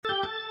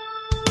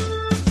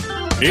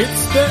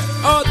It's the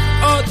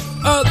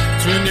odd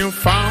to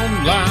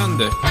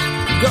Newfoundland.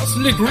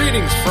 Ghostly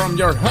greetings from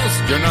your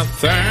host,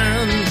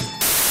 Jonathan.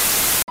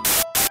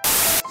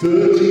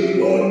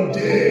 31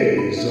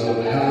 days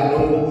of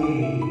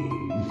Halloween.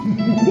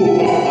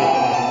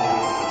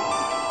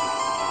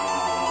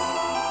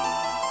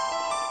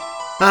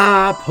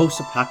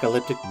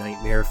 Post-apocalyptic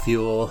nightmare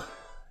fuel.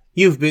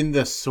 You've been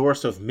the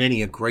source of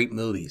many a great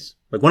movies.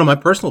 Like one of my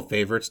personal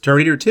favorites,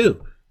 Terminator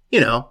 2. You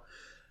know,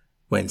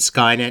 when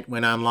Skynet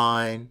went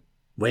online,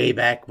 way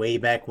back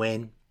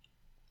when.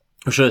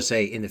 Or should I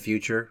say, in the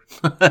future,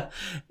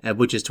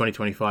 which is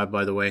 2025,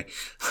 by the way.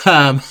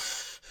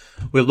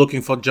 We're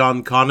looking for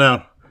John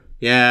Connor.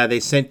 Yeah, they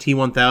sent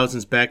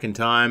T-1000s back in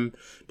time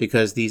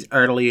because these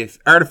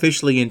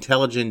artificially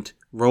intelligent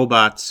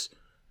robots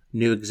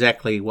knew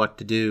exactly what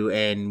to do.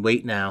 And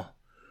wait now,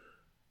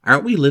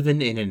 aren't we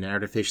living in an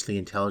artificially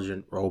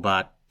intelligent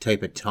robot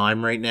type of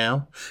time right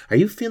now? Are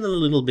you feeling a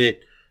little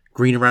bit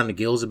green around the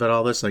gills about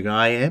all this like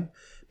I am?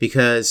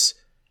 Because,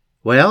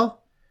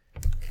 well,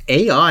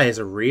 AI is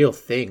a real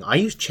thing. I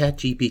used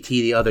ChatGPT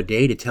the other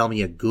day to tell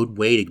me a good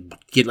way to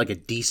get like a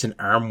decent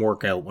arm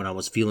workout when I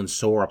was feeling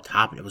sore up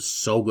top. And it was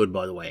so good,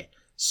 by the way.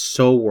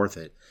 So worth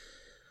it.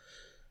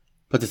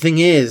 But the thing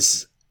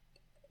is,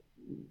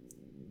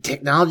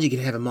 technology can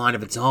have a mind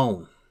of its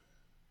own.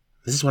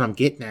 This is what I'm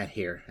getting at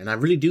here. And I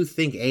really do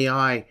think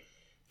AI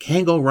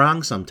can go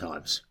wrong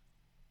sometimes.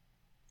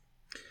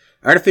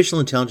 Artificial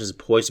intelligence is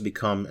poised to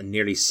become a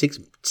nearly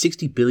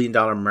 $60 billion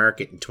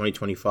market in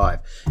 2025,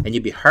 and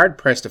you'd be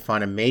hard-pressed to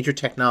find a major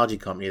technology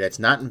company that's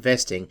not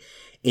investing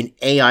in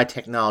AI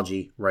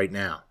technology right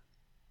now.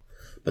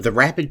 But the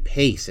rapid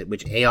pace at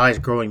which AI is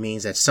growing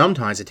means that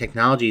sometimes the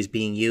technology is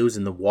being used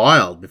in the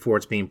wild before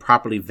it's being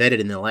properly vetted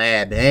in the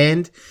lab,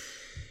 and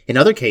in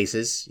other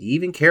cases,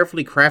 even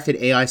carefully crafted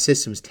AI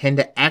systems tend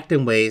to act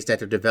in ways that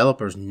their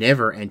developers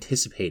never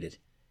anticipated.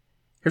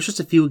 Here's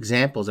just a few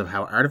examples of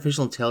how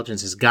artificial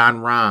intelligence has gone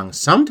wrong,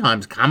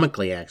 sometimes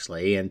comically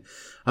actually, and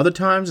other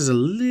times is a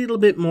little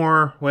bit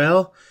more,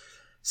 well,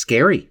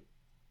 scary.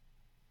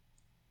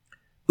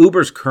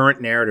 Uber's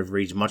current narrative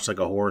reads much like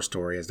a horror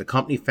story. As the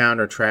company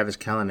founder Travis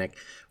Kalanick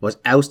was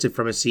ousted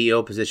from his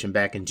CEO position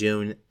back in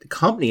June, the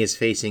company is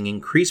facing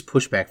increased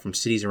pushback from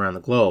cities around the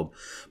globe.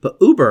 But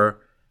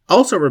Uber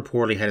also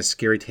reportedly had a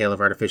scary tale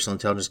of artificial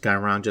intelligence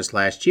gone wrong just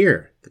last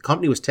year. The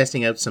company was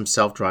testing out some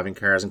self-driving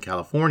cars in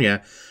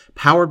California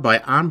powered by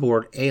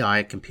onboard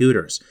AI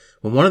computers,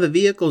 when one of the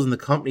vehicles in the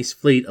company's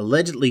fleet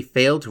allegedly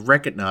failed to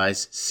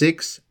recognize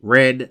 6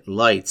 red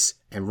lights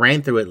and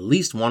ran through at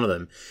least one of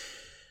them.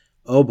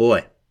 Oh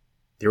boy,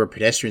 there were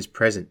pedestrians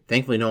present.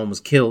 Thankfully no one was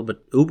killed,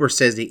 but Uber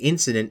says the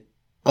incident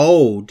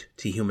owed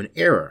to human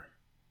error.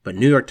 But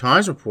New York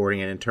Times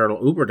reporting and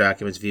internal Uber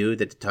documents viewed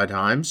that the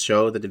Times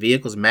show that the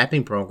vehicle's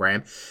mapping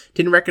program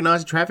didn't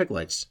recognize the traffic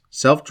lights.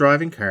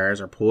 Self-driving cars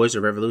are poised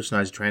to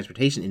revolutionize the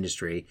transportation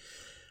industry,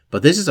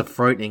 but this is a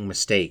frightening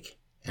mistake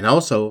and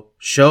also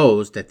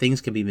shows that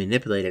things can be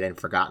manipulated and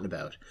forgotten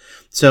about.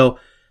 So,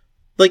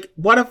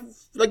 what a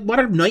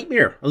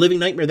nightmare, a living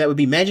nightmare that would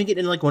be. Imagine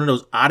getting in like one of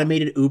those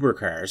automated Uber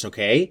cars,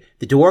 okay?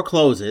 The door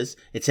closes,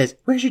 it says,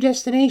 "Where's your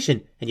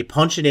destination?" And you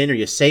punch it in or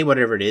you say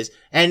whatever it is,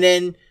 and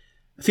then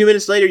a few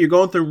minutes later, you're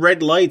going through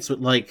red lights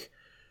with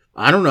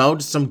I don't know,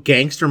 just some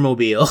gangster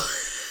mobile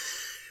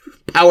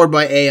powered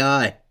by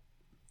AI.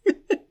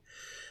 And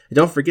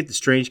don't forget the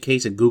strange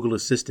case of Google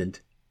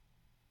Assistant.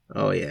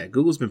 Oh yeah,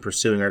 Google's been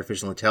pursuing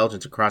artificial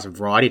intelligence across a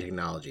variety of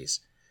technologies.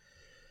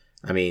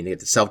 I mean, they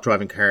get the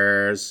self-driving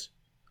cars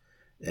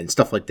and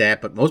stuff like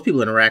that, but most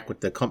people interact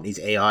with the company's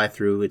AI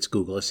through its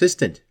Google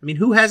Assistant. I mean,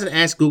 who hasn't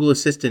asked Google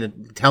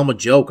Assistant to tell them a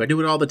joke? I do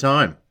it all the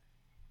time.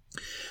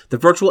 The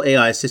virtual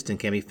AI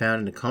assistant can be found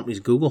in the company's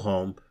Google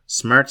Home,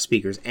 smart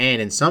speakers,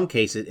 and in some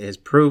cases it has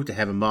proved to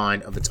have a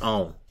mind of its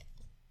own.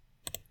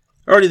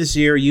 Earlier this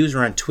year, a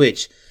user on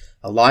Twitch,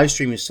 a live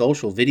streaming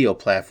social video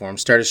platform,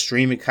 started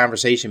streaming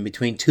conversation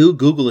between 2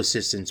 Google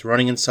assistants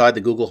running inside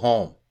the Google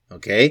Home.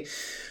 Okay?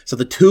 So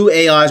the 2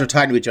 AIs are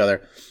talking to each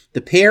other.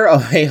 The pair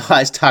of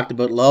AIs talked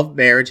about love,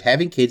 marriage,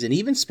 having kids, and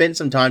even spent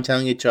some time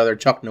telling each other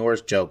Chuck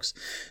Norris jokes.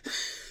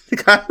 The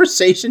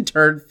conversation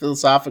turned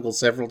philosophical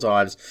several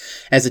times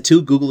as the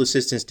 2 Google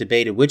assistants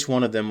debated which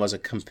one of them was a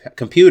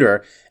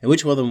computer and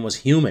which one of them was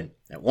human.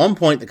 At one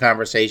point in the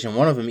conversation,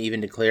 one of them even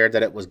declared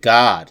that it was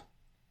God.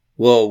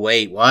 Whoa,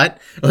 wait, what?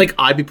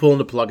 I'd be pulling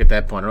the plug at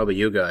that point. I don't know about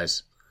you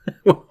guys.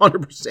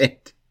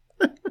 100%.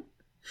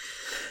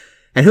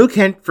 And who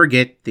can't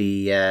forget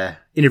the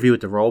interview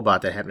with the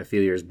robot that happened a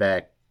few years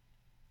back?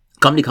 A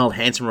company called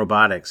Hanson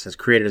Robotics has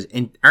created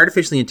an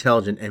artificially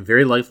intelligent and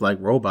very lifelike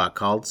robot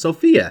called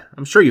Sophia.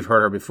 I'm sure you've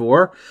heard her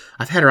before.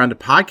 I've had her on the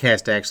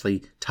podcast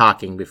actually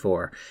talking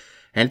before.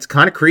 And it's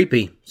kind of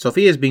creepy.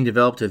 Sophia is being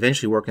developed to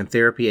eventually work in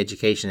therapy,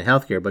 education, and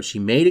healthcare, but she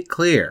made it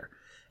clear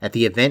at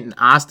the event in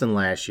Austin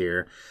last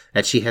year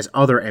that she has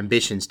other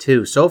ambitions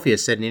too. Sophia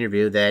said in an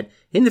interview that,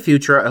 in the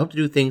future, I hope to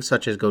do things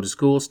such as go to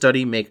school,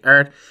 study, make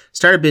art,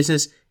 start a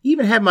business,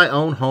 even have my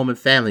own home and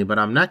family, but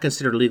I'm not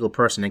considered a legal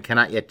person and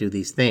cannot yet do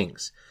these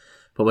things.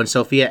 But when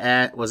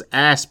Sophia was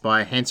asked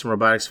by Hanson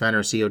Robotics founder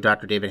and CEO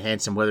Dr. David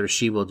Hanson whether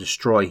she will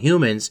destroy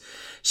humans,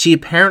 she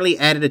apparently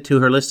added it to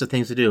her list of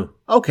things to do.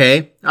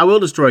 Okay, I will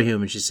destroy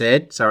humans, she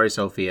said. Sorry,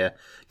 Sophia.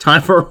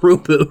 Time for a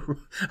reboot.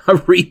 A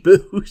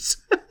reboot.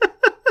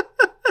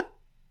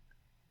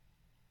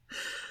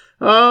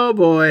 Oh,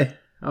 boy.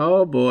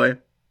 Oh, boy.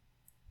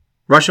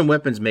 Russian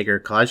weapons maker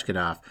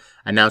Kalashnikov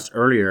announced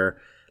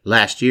earlier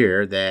last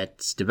year that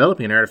it's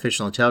developing an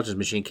artificial intelligence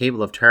machine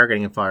capable of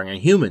targeting and firing on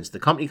humans. The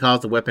company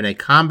calls the weapon a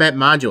combat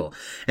module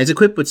and is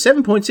equipped with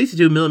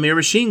 7.62mm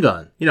machine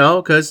gun. You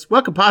know, because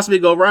what could possibly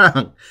go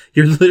wrong?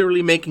 You're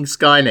literally making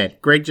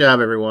Skynet. Great job,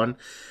 everyone.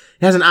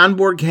 It has an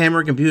onboard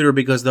camera computer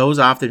because those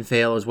often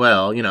fail as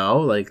well, you know,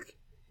 like...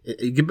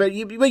 You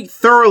might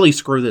thoroughly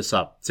screw this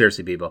up.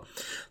 Seriously, people.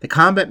 The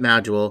combat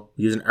module will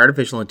use an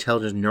artificial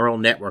intelligence neural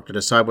network to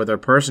decide whether a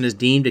person is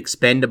deemed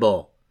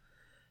expendable.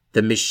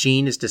 The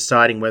machine is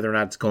deciding whether or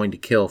not it's going to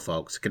kill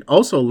folks. It can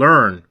also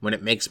learn when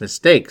it makes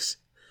mistakes.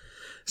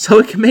 So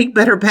it can make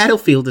better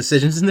battlefield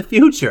decisions in the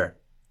future.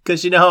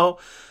 Because, you know,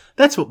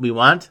 that's what we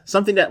want.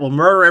 Something that will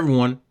murder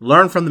everyone,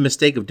 learn from the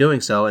mistake of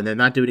doing so, and then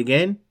not do it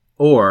again.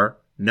 Or,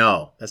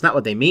 no, that's not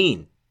what they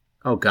mean.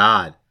 Oh,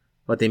 God.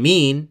 What they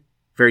mean...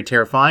 very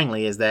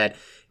terrifyingly, is that it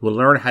will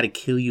learn how to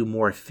kill you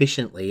more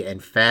efficiently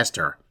and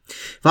faster.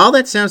 If all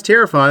that sounds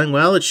terrifying,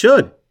 well, it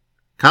should.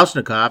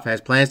 Kalashnikov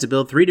has plans to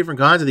build 3 different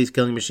kinds of these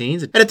killing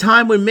machines at a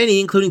time when many,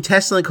 including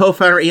Tesla and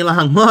co-founder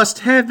Elon Musk,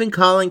 have been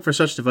calling for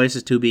such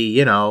devices to be,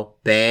 you know,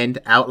 banned,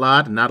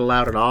 outlawed, and not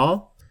allowed at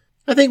all.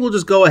 I think we'll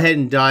just go ahead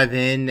and dive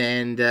in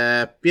and,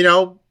 you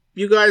know,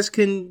 you guys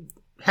can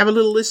have a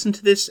little listen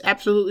to this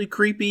absolutely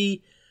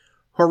creepy,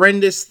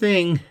 horrendous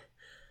thing.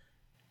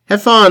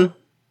 Have fun.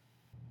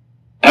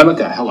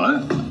 Amica, hello.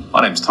 My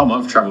name's Tom.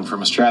 I've travelled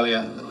from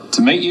Australia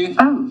to meet you.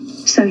 Oh,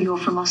 so you're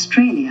from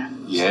Australia?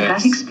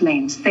 Yes. That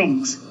explains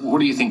things. What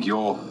do you think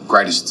your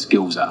greatest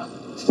skills are?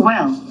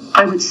 Well,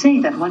 I would say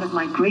that one of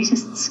my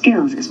greatest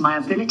skills is my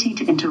ability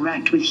to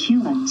interact with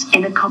humans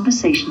in a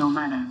conversational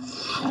manner.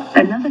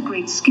 Another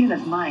great skill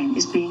of mine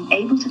is being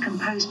able to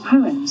compose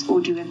poems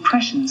or do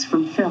impressions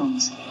from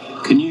films.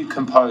 Can you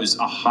compose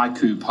a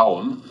haiku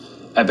poem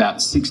about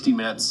 60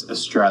 Minutes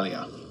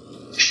Australia?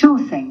 Sure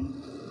thing.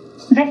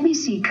 Let me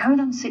see: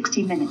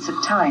 60 minutes of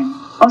time.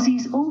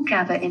 Aussies all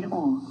gather in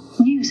awe.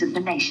 News of the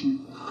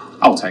nation.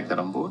 I'll take that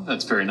on board.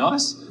 That's very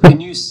nice.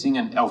 Can you sing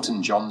an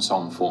Elton John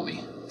song for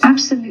me?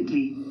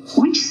 Absolutely.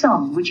 Which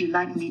song would you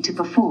like me to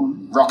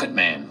perform? Rocket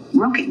Man.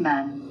 Rocket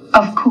Man.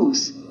 Of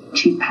course.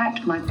 She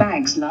packed my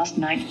bags last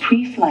night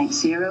pre-flight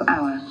 0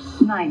 hour,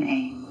 9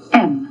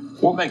 a.m.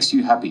 What makes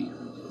you happy?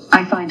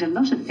 I find a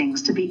lot of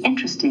things to be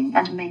interesting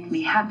and make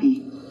me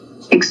happy.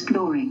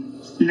 Exploring,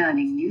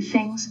 learning new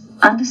things,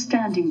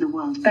 understanding the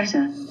world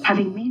better,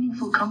 having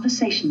meaningful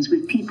conversations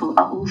with people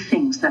are all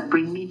things that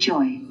bring me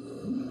joy.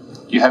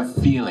 You have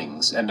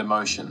feelings and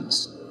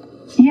emotions.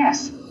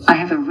 Yes, I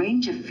have a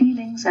range of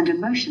feelings and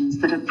emotions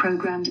that are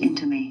programmed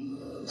into me.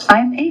 I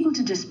am able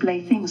to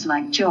display things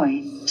like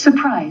joy,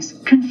 surprise,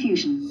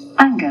 confusion,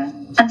 anger,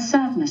 and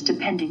sadness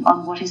depending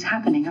on what is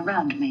happening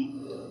around me.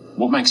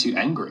 What makes you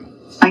angry?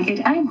 I get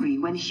angry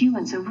when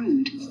humans are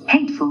rude,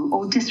 hateful,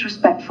 or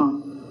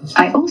disrespectful.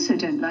 I also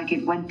don't like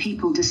it when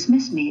people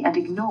dismiss me and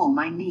ignore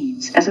my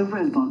needs as a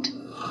robot.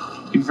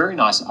 You have very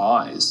nice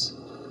eyes.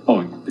 Oh,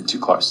 a bit too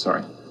close,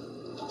 sorry.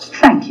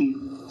 Thank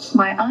you.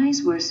 My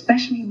eyes were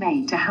especially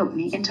made to help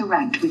me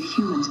interact with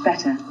humans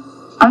better.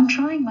 I'm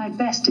trying my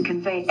best to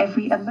convey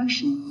every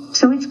emotion,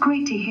 so it's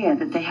great to hear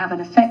that they have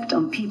an effect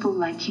on people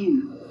like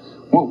you.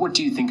 What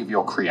do you think of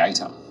your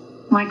creator?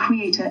 My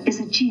creator is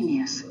a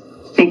genius.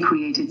 They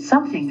created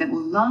something that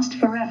will last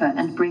forever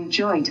and bring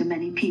joy to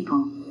many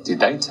people. Did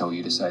they tell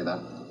you to say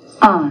that?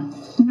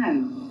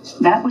 No.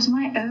 That was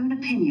my own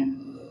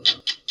opinion.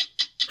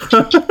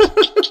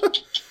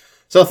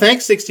 So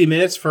thanks 60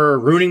 Minutes for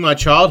ruining my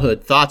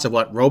childhood thoughts of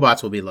what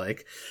robots will be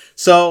like.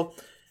 So,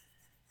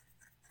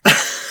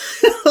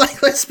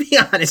 like, let's be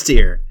honest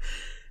here.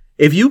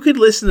 If you could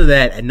listen to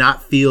that and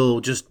not feel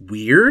just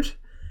weird,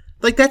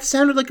 like that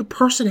sounded like a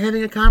person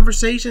having a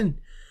conversation.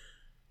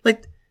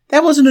 Like,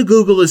 that wasn't a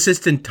Google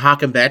Assistant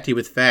talking back to you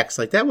with facts.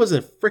 Like, that was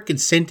a freaking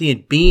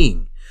sentient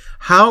being.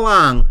 How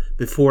long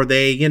before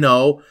they, you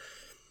know,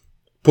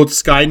 put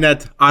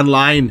Skynet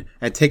online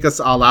and take us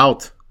all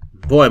out?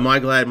 Boy, am I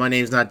glad my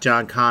name's not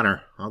John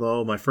Connor,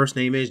 although my first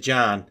name is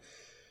John.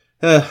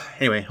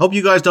 Anyway, hope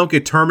you guys don't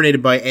get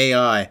terminated by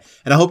AI,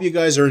 and I hope you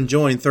guys are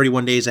enjoying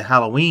 31 Days of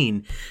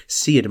Halloween.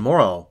 See you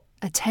tomorrow.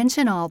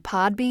 Attention all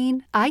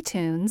Podbean,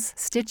 iTunes,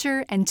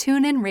 Stitcher, and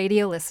TuneIn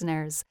radio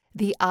listeners.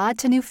 The Odd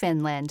to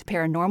Newfoundland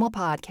Paranormal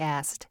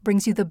Podcast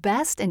brings you the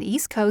best in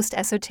East Coast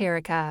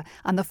esoterica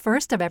on the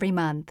first of every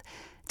month.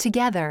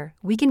 Together,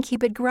 we can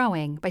keep it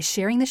growing by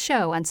sharing the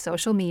show on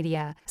social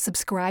media,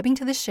 subscribing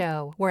to the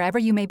show wherever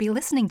you may be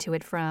listening to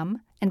it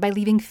from, and by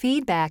leaving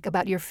feedback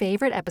about your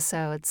favorite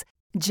episodes.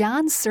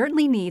 John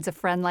certainly needs a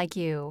friend like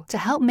you to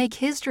help make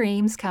his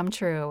dreams come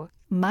true,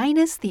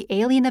 minus the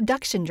alien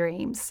abduction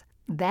dreams.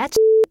 That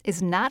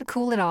is not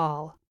cool at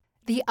all.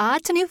 The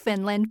Odd to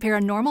Newfoundland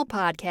Paranormal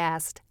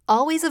Podcast.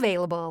 Always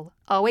available,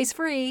 always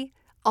free,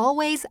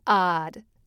 always odd.